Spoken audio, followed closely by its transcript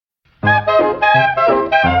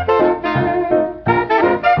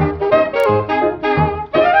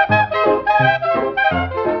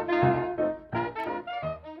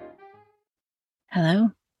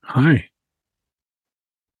Hi.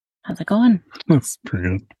 How's it going? That's pretty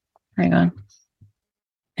good. How are you going?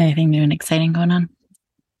 Anything new and exciting going on?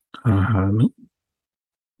 Nope.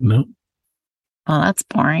 Nope. Well, that's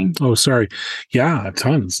boring. Oh, sorry. Yeah,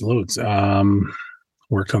 tons, loads.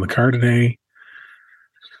 Worked on the car today.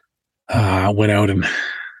 Went out and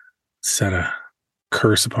set a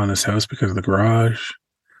curse upon this house because of the garage.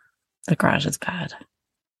 The garage is bad.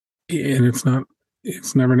 And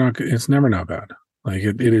it's never not bad. Like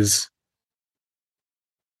it is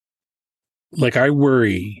like I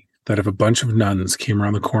worry that if a bunch of nuns came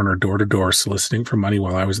around the corner door to door soliciting for money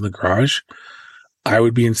while I was in the garage, I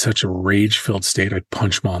would be in such a rage-filled state I'd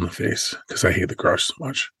punch them all in the face because I hate the garage so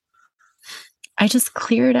much. I just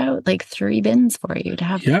cleared out like 3 bins for you to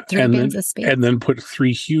have 3 bins of space. And then put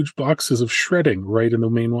 3 huge boxes of shredding right in the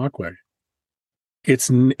main walkway.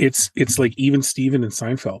 It's like even Steven and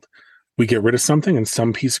Seinfeld. We get rid of something and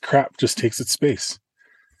some piece of crap just takes its space.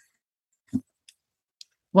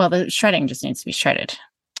 Well, the shredding just needs to be shredded.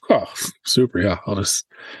 Oh, super. Yeah. I'll just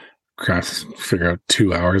figure out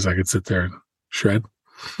 2 hours I could sit there and shred.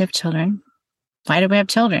 We have children. Why do we have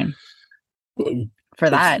children? For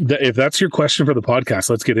that. If that's your question for the podcast,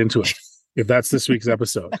 let's get into it. If that's this week's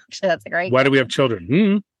episode. Actually, that's a great Why do we have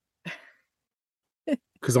children?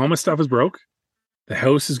 Because all my stuff is broke. The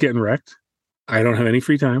house is getting wrecked. I don't have any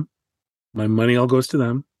free time. My money all goes to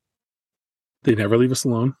them. They never leave us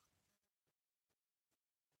alone.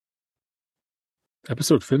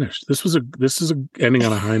 Episode finished. This is a ending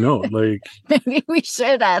on a high note. Like maybe we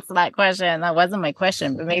should ask that question. That wasn't my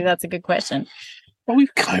question, but maybe that's a good question. Well,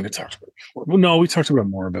 we've kind of talked about it before. Well, no, we talked about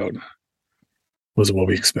more about was it what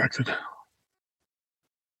we expected.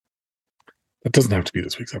 That doesn't have to be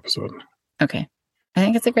this week's episode. Okay. I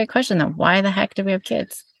think it's a great question though. Why the heck do we have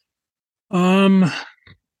kids? I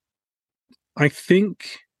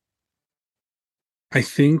think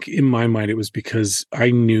in my mind it was because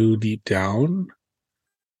I knew deep down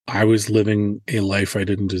I was living a life I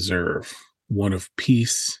didn't deserve. One of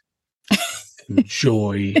peace and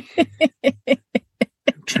joy and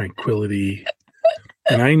tranquility.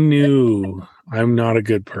 And I knew I'm not a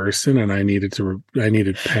good person and I needed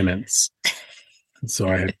penance. And so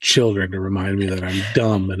I had children to remind me that I'm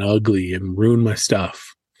dumb and ugly and ruin my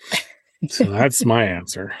stuff. So that's my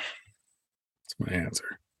answer. That's my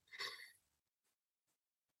answer.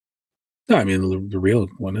 No, I mean, the real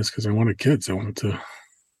one is because I wanted kids. I wanted to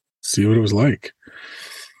see what it was like.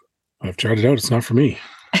 I've tried it out. It's not for me.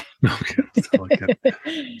 No, it's all I can.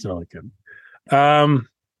 It's all I can.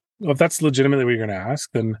 Well, if that's legitimately what you're going to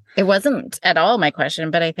ask, then it wasn't at all my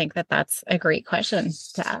question, but I think that that's a great question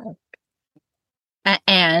to ask.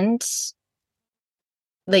 And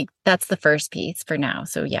like that's the first piece for now.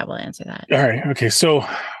 So yeah, we'll answer that. All right. Okay. So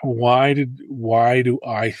why do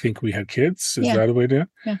I think we had kids? Is that a way to?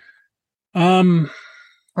 Yeah.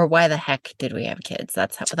 Or why the heck did we have kids?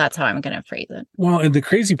 That's how I'm going to phrase it. Well, and the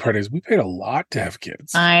crazy part is we paid a lot to have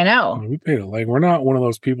kids. I know. We paid we're not one of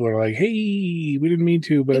those people that are like, hey, we didn't mean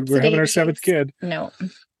to, but we're having our 7th kid. No.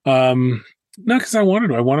 No, because I wanted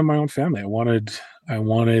my own family. I wanted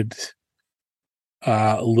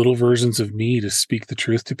little versions of me to speak the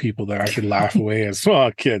truth to people that I could laugh away as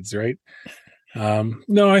kids, right?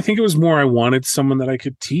 No, I think it was more I wanted someone that I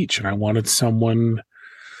could teach, and I wanted someone.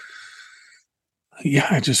 Yeah,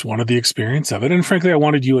 I just wanted the experience of it. And frankly, I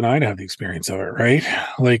wanted you and I to have the experience of it, right?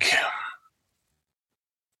 Like,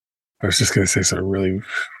 I was just going to say something really,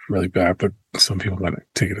 really bad, but some people might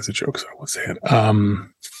take it as a joke, so I won't say it. Now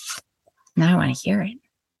I want to hear it.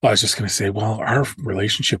 I was just going to say, well, our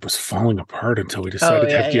relationship was falling apart until we decided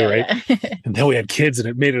to have you, right? And then we had kids and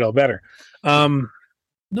it made it all better.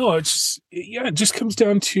 No, it just comes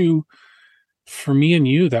down to, for me and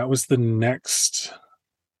you, that was the next...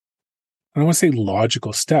 I don't want to say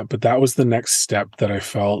logical step, but that was the next step that I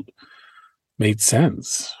felt made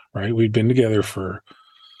sense, right? We'd been together for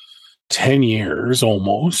 10 years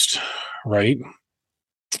almost, right?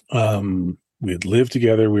 We had lived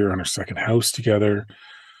together. We were in our 2nd house together.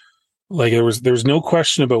 Like there was no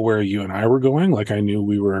question about where you and I were going. Like I knew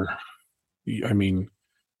we were, I mean,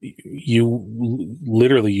 you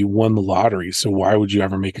won the lottery. So why would you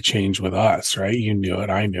ever make a change with us, right? You knew it.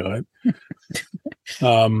 I knew it.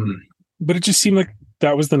 But it just seemed like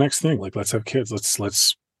that was the next thing. Like, let's have kids.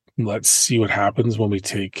 Let's see what happens when we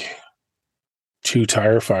take 2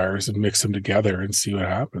 tire fires and mix them together and see what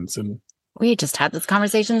happens. And we just had this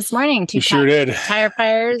conversation this morning. We sure did. Tire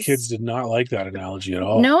fires. The kids did not like that analogy at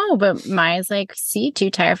all. No, but Maya's like, see,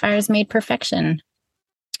 2 tire fires made perfection.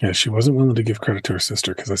 Yeah, she wasn't willing to give credit to her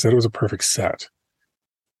sister because I said it was a perfect set.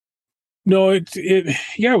 No, it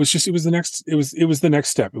was the next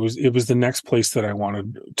step. It was the next place that I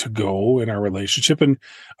wanted to go in our relationship. And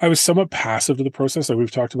I was somewhat passive to the process. Like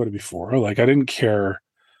we've talked about it before. Like I didn't care.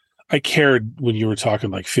 I cared when you were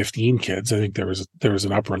talking like 15 kids. I think there was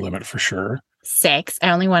an upper limit for sure. 6.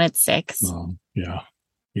 I only wanted 6. Oh, yeah.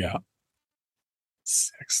 Yeah.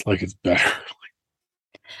 6, like it's better.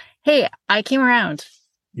 Hey, I came around.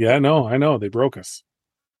 Yeah, no, I know. They broke us.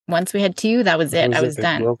 Once we had 2, that was it. I was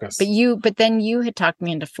done. Broke us. But then you had talked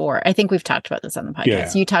me into 4. I think we've talked about this on the podcast.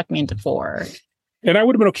 Yeah. You talked me into 4. And I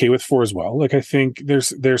would have been okay with 4 as well. Like, I think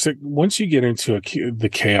once you get into the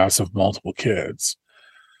chaos of multiple kids,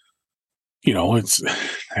 you know, it's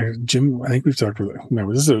Jim. I think we've talked about.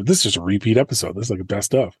 Remember, this is just a repeat episode. This is like a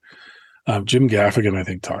best of. Jim Gaffigan, I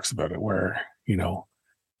think, talks about it where, you know,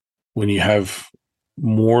 when you have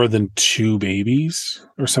more than 2 babies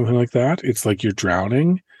or something like that, it's like you're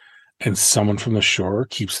drowning and someone from the shore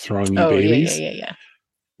keeps throwing you babies. Yeah.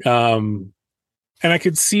 And I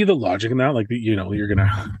could see the logic in that. Like, you know, they're going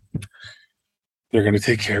to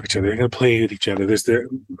take care of each other. They're going to play with each other.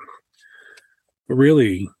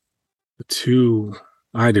 Really, the 2,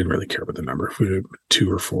 I didn't really care about the number, if we had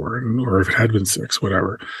 2 or 4, or if it had been 6,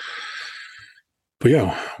 whatever. But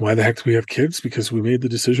yeah, why the heck do we have kids? Because we made the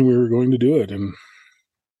decision we were going to do it. And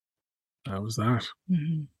that was that.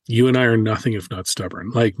 Mm-hmm. You and I are nothing if not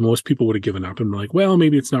stubborn. Like most people would have given up and been like, well,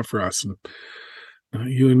 maybe it's not for us. And not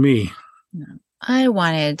you and me. No. I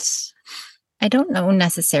don't know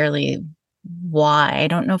necessarily why. I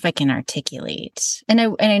don't know if I can articulate.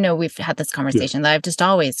 And I know we've had this conversation that I've just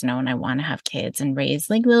always known I want to have kids and raise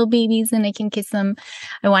like little babies and I can kiss them.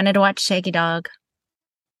 I wanted to watch Shaggy Dog.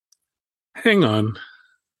 Hang on.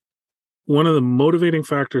 One of the motivating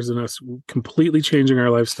factors in us completely changing our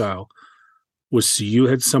lifestyle was so you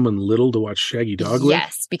had someone little to watch Shaggy Dog with?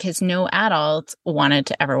 Yes, because no adult wanted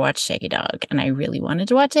to ever watch Shaggy Dog. And I really wanted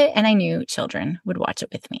to watch it. And I knew children would watch it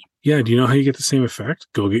with me. Yeah. Do you know how you get the same effect?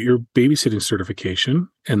 Go get your babysitting certification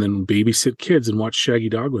and then babysit kids and watch Shaggy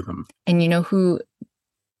Dog with them. And you know who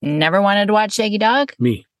never wanted to watch Shaggy Dog?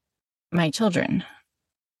 Me. My children.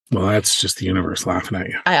 Well, that's just the universe laughing at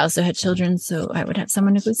you. I also had children, so I would have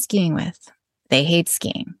someone to go skiing with. They hate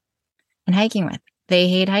skiing. And hiking with. They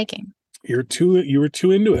hate hiking. You were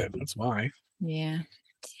too into it. That's why. Yeah.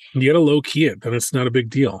 You got to low key it, then it's not a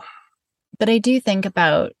big deal. But I do think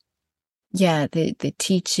about, the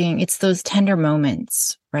teaching. It's those tender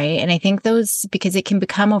moments, right? And I think those, because it can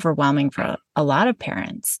become overwhelming for a lot of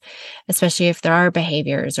parents, especially if there are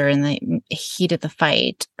behaviors or in the heat of the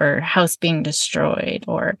fight or house being destroyed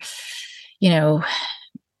or, you know,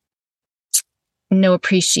 no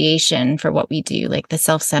appreciation for what we do, like the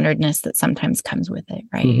self-centeredness that sometimes comes with it,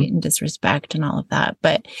 right? Mm-hmm. And disrespect and all of that.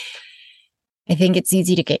 But I think it's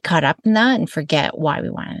easy to get caught up in that and forget why we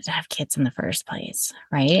wanted to have kids in the first place,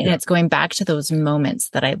 right? Yeah. And it's going back to those moments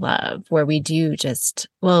that I love where we do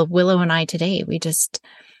Willow and I today, we just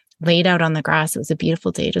laid out on the grass. It was a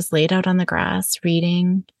beautiful day, just laid out on the grass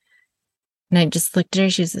reading. And I just looked at her.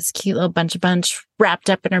 She was this cute little bunch wrapped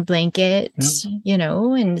up in her blanket, you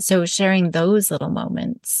know? And so sharing those little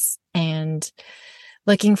moments and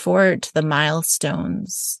looking forward to the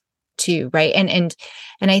milestones too, right? And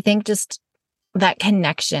I think just that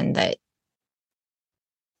connection that,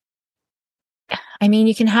 I mean,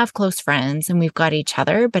 you can have close friends and we've got each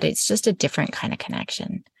other, but it's just a different kind of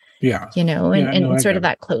connection. Yeah. You know, and sort of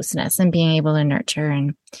that closeness and being able to nurture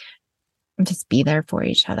and just be there for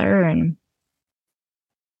each other and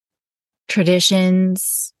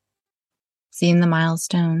traditions, seeing the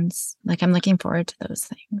milestones. Like I'm looking forward to those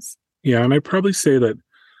things. Yeah. And I'd probably say that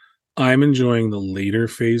I'm enjoying the later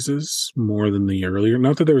phases more than the earlier.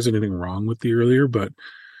 Not that there was anything wrong with the earlier, but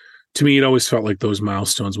to me, it always felt like those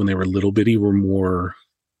milestones when they were little bitty were more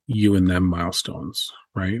you and them milestones,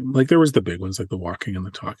 right? Like there was the big ones, like the walking and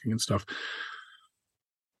the talking and stuff.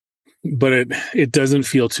 But it doesn't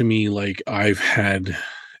feel to me like I've had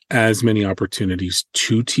as many opportunities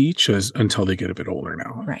to teach as until they get a bit older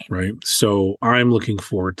now. Right. So I'm looking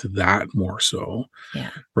forward to that more so. Yeah.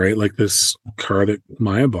 Right. Like this car that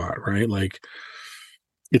Maya bought, right? Like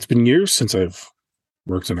it's been years since I've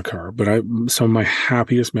worked in a car, but some of my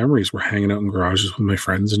happiest memories were hanging out in garages with my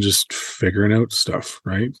friends and just figuring out stuff,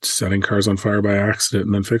 right? Setting cars on fire by accident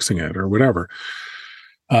and then fixing it or whatever.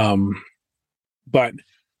 But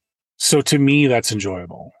so to me, that's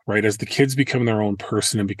enjoyable, right? As the kids become their own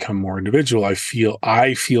person and become more individual, I feel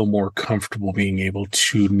more comfortable being able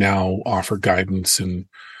to now offer guidance and,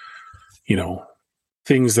 you know,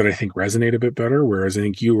 things that I think resonate a bit better. Whereas I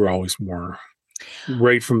think you were always more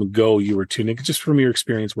right from the go, you were tuning, just from your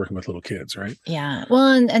experience working with little kids, right? Yeah. Well,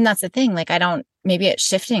 and that's the thing. Like, maybe it's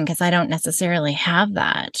shifting because I don't necessarily have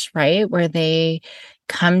that, right? Where they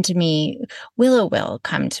come to me, Willow will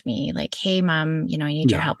come to me like, hey, mom, I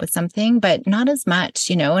need your Yeah. help with something, but not as much,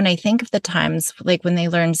 And I think of the times like when they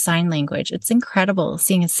learn sign language, it's incredible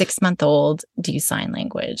seeing a 6-month-old do sign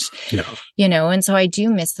language, Yeah. And so I do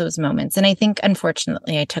miss those moments. And I think,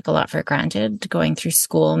 unfortunately, I took a lot for granted going through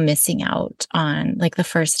school, missing out on like the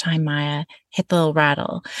first time Maya hit the little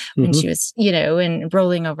rattle when she was, and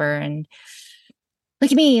rolling over and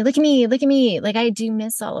look at me, look at me, look at me. Like I do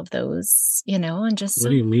miss all of those, and just What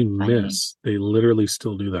do you mean funny. miss? They literally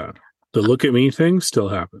still do that. The look at me thing still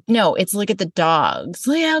happens. No, it's look at the dogs.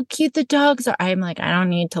 Look how cute the dogs are. I'm like, I don't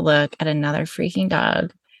need to look at another freaking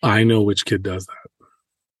dog. I know which kid does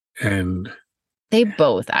that. And they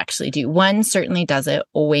both actually do. One certainly does it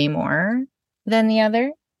way more than the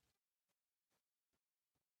other.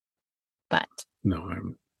 But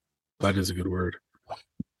no, that is a good word.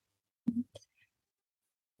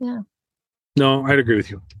 Yeah. No, I'd agree with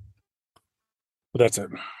you. But that's it.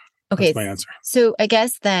 Okay. That's my answer. So I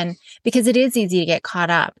guess then, because it is easy to get caught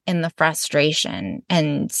up in the frustration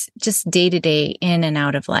and just day to day in and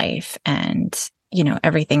out of life and,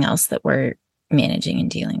 everything else that we're managing and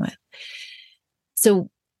dealing with. So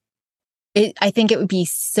I think it would be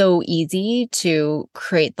so easy to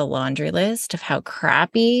create the laundry list of how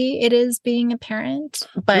crappy it is being a parent.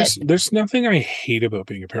 But there's nothing I hate about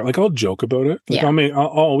being a parent. Like I'll joke about it. Like yeah. I'll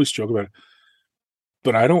always joke about it.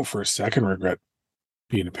 But I don't for a second regret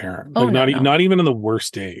being a parent. Like not even in the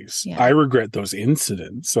worst days. Yeah. I regret those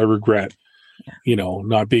incidents. I regret,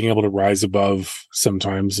 not being able to rise above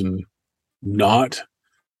sometimes and not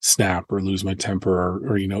snap or lose my temper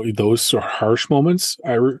or those sort of harsh moments.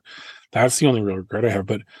 That's the only real regret I have.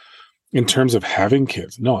 But in terms of having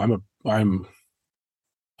kids, no, I'm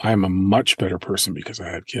a much better person because I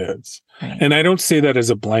had kids. Right. And I don't say that as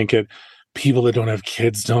a blanket. People that don't have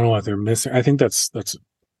kids don't know what they're missing. I think that's a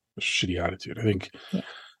shitty attitude. I think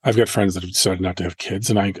I've got friends that have decided not to have kids,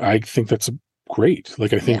 and I think that's great.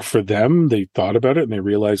 Like I think for them, they thought about it and they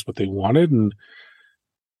realized what they wanted. And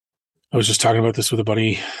I was just talking about this with a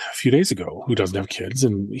buddy a few days ago who doesn't have kids,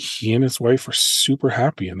 and he and his wife are super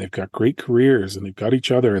happy and they've got great careers and they've got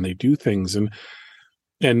each other and they do things. And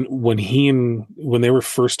when they were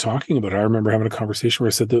first talking about it, I remember having a conversation where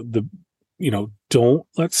I said don't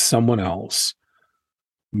let someone else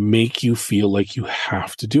make you feel like you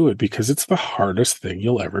have to do it because it's the hardest thing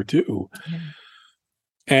you'll ever do. Yeah.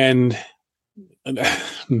 And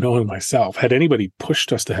knowing myself, had anybody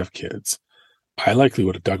pushed us to have kids, I likely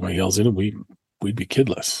would have dug my heels in and we'd be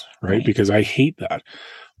kidless, right? Because I hate that.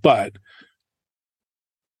 But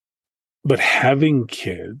having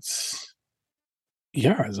kids,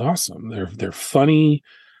 is awesome. They're funny,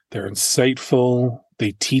 they're insightful.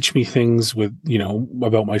 They teach me things with,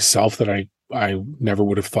 about myself that I never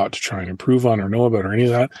would have thought to try and improve on or know about or any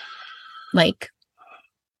of that. Like,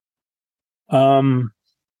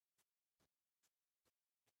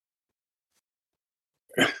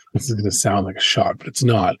 this is going to sound like a shot, but it's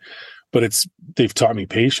not. But they've taught me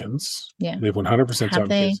patience. Yeah. They've 100% taught me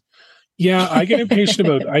patience. Yeah, I get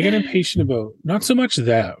impatient about not so much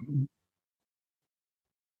them.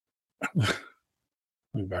 Let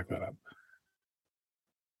me back that up.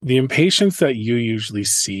 The impatience that you usually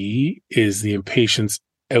see is the impatience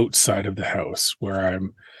outside of the house where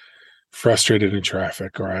I'm frustrated in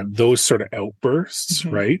traffic or those sort of outbursts,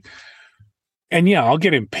 right? And I'll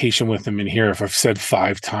get impatient with them in here if I've said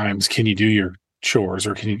 5 times, can you do your chores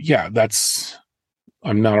or can you,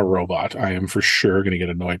 I'm not a robot. I am for sure going to get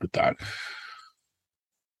annoyed with that.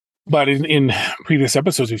 But in previous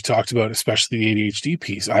episodes, we've talked about, especially the ADHD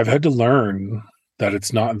piece, I've had to learn that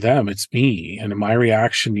it's not them, it's me. And my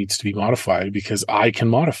reaction needs to be modified because I can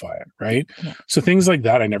modify it, right? Yeah. So things like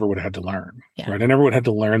that, I never would have had to learn, right? I never would have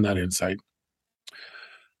had to learn that insight.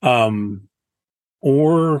 Or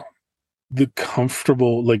the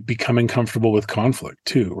comfortable, like becoming comfortable with conflict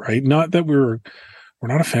too, right? Not that we're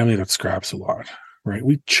not a family that scraps a lot, right?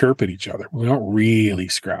 We chirp at each other. We don't really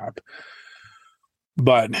scrap.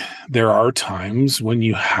 But there are times when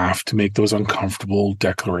you have to make those uncomfortable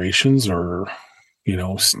declarations or,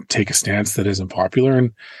 take a stance that isn't popular.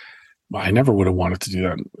 And I never would have wanted to do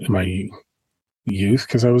that in my youth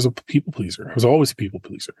because I was a people pleaser. I was always a people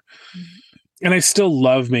pleaser. Mm-hmm. And I still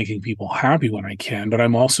love making people happy when I can, but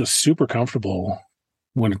I'm also super comfortable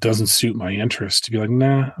when it doesn't suit my interest to be like,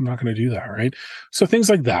 nah, I'm not going to do that. Right. So things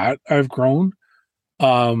like that, I've grown.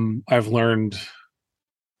 I've learned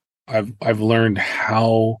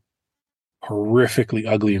how horrifically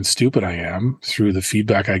ugly and stupid I am through the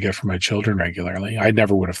feedback I get from my children regularly. I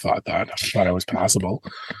never would have thought that. I thought I was passable,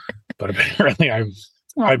 but apparently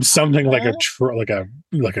I'm something like a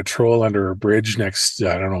troll under a bridge next.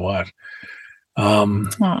 I don't know what.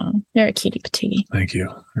 You're a cutie patootie. Thank you.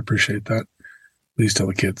 I appreciate that. Please tell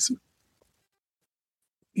the kids.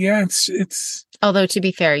 Yeah, it's. Although, to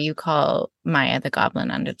be fair, you call Maya the goblin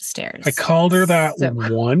under the stairs. I called her that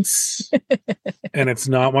once, and it's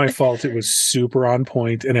not my fault. It was super on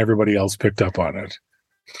point, and everybody else picked up on it.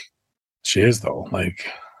 She is, though. Like,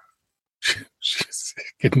 she's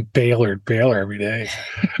getting paler and paler every day.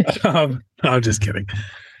 No, I'm just kidding.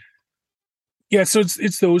 Yeah, so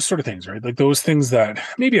it's those sort of things, right? Like those things that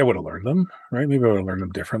maybe I would have learned them, right? Maybe I would have learned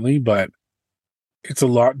them differently, but it's a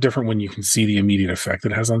lot different when you can see the immediate effect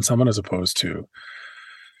it has on someone as opposed to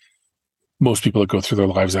most people that go through their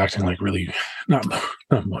lives acting like really, not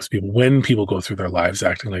most people, when people go through their lives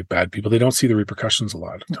acting like bad people, they don't see the repercussions a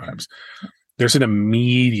lot of times. There's an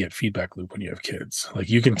immediate feedback loop when you have kids. Like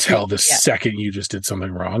you can tell the second you just did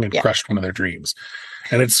something wrong and crushed one of their dreams.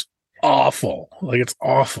 And it's awful. Like it's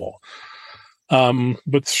awful.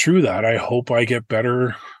 But through that, I hope I get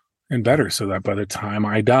better and better so that by the time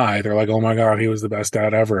I die, they're like, oh my God, he was the best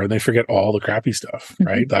dad ever. And they forget all the crappy stuff,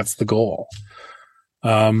 right? That's the goal.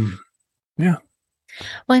 Yeah. Well,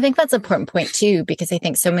 I think that's an important point too, because I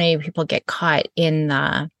think so many people get caught in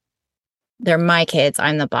they're my kids,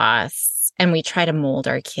 I'm the boss. And we try to mold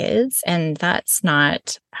our kids, and that's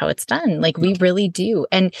not how it's done. Like we really do.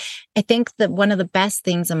 And I think that one of the best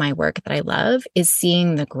things in my work that I love is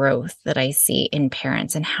seeing the growth that I see in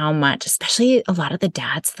parents and how much, especially a lot of the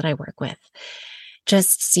dads that I work with,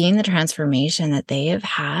 just seeing the transformation that they have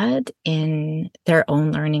had in their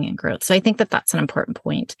own learning and growth. So I think that that's an important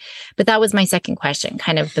point. But that was my second question,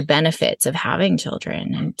 kind of the benefits of having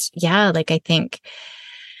children. And yeah, like I think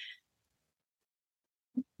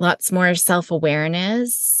lots more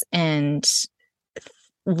self-awareness and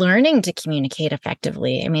learning to communicate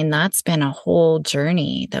effectively. I mean, that's been a whole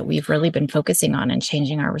journey that we've really been focusing on and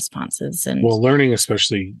changing our responses. And well, learning,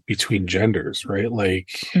 especially between genders, right? Like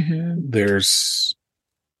there's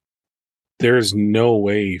no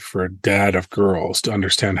way for a dad of girls to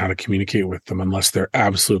understand how to communicate with them unless they're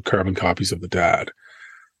absolute carbon copies of the dad,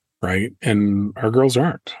 right? And our girls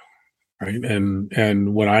aren't. Right.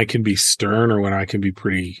 And when I can be stern or when I can be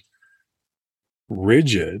pretty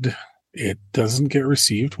rigid, it doesn't get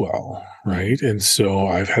received well. Right. And so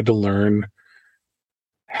I've had to learn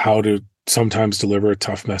how to sometimes deliver a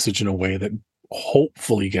tough message in a way that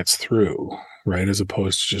hopefully gets through. Right. As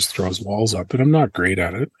opposed to just throws walls up. And I'm not great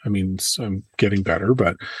at it. I mean, I'm getting better,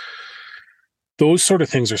 but those sort of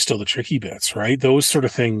things are still the tricky bits. Right. Those sort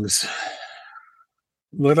of things.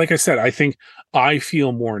 Like I said, I think I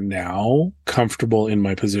feel more now comfortable in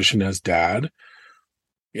my position as dad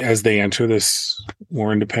as they enter this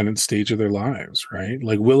more independent stage of their lives, right?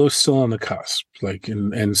 Like Willow's still on the cusp, like,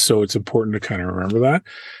 and so it's important to kind of remember that.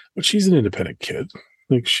 But she's an independent kid.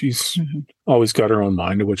 Like she's always got her own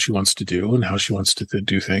mind of what she wants to do and how she wants to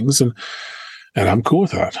do things, and I'm cool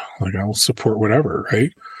with that. Like I'll support whatever,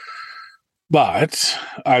 right? But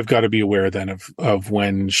I've got to be aware then of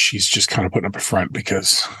when she's just kind of putting up a front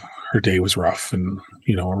because her day was rough and,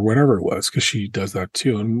 or whatever it was, because she does that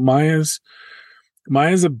too. And Maya's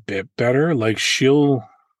a bit better. Like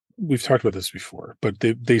we've talked about this before, but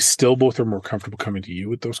they still both are more comfortable coming to you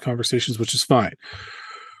with those conversations, which is fine.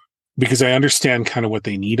 Because I understand kind of what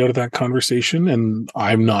they need out of that conversation. And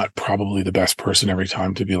I'm not probably the best person every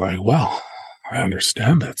time to be like, well, I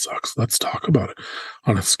understand that sucks. Let's talk about it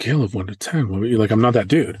on a scale of 1 to 10. Like, I'm not that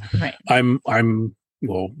dude. Right.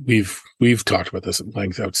 Well, we've talked about this at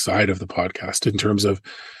length outside of the podcast in terms of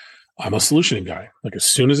I'm a solutioning guy. Like as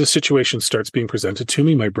soon as a situation starts being presented to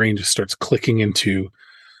me, my brain just starts clicking into,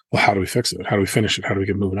 well, how do we fix it? How do we finish it? How do we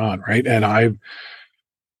get moving on? Right. And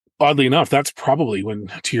oddly enough, that's probably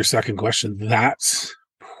to your second question, that's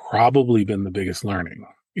probably been the biggest learning.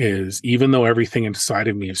 Is even though everything inside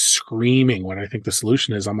of me is screaming what I think the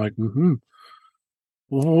solution is, I'm like,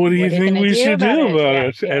 what do you think we should do about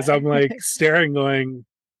it? As I'm like staring, going,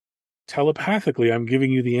 telepathically, I'm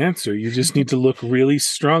giving you the answer. You just need to look really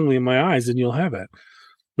strongly in my eyes and you'll have it.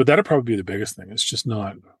 But that'll probably be the biggest thing. It's just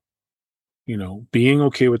not, being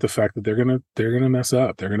okay with the fact that they're gonna mess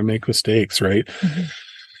up. They're gonna make mistakes, right? Mm-hmm.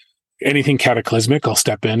 Anything cataclysmic, I'll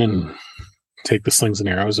step in and take the slings and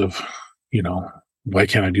arrows of, why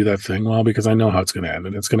can't I do that thing? Well, because I know how it's going to end,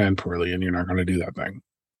 and it's going to end poorly, and you're not going to do that thing.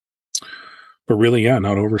 But really, yeah,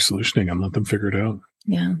 not over solutioning and let them figure it out.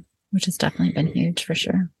 Yeah, which has definitely been huge for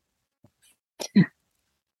sure.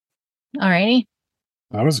 All righty.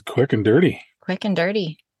 That was quick and dirty. Quick and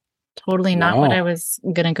dirty. Totally not what Wow. I was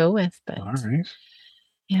gonna go with, but All right.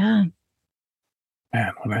 yeah.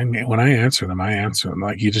 Man, when I answer them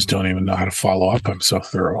like you just don't even know how to follow up. I'm so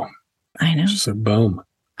thorough. I know. Just a boom.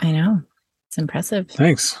 I know. It's impressive.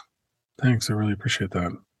 Thanks. I really appreciate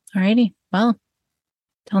that. Alrighty. Well,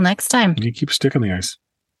 till next time. You keep sticking the ice.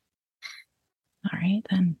 All right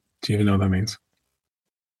then. Do you even know what that means?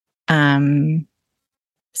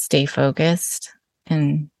 Stay focused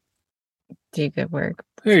and do good work.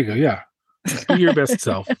 There you go. Yeah. Be your best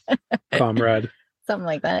self, comrade. Something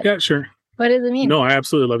like that. Yeah, sure. What does it mean? No, I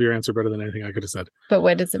absolutely love your answer better than anything I could have said. But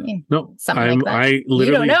what does it mean? No, Something like that. I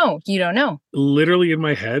literally, You don't know. Literally in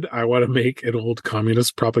my head, I want to make an old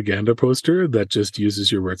communist propaganda poster that just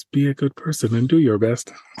uses your words. Be a good person and do your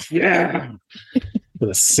best. Yeah. With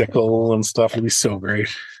a sickle and stuff. It'd be so great.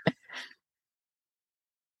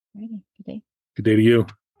 Alrighty. Good day. Good day to you.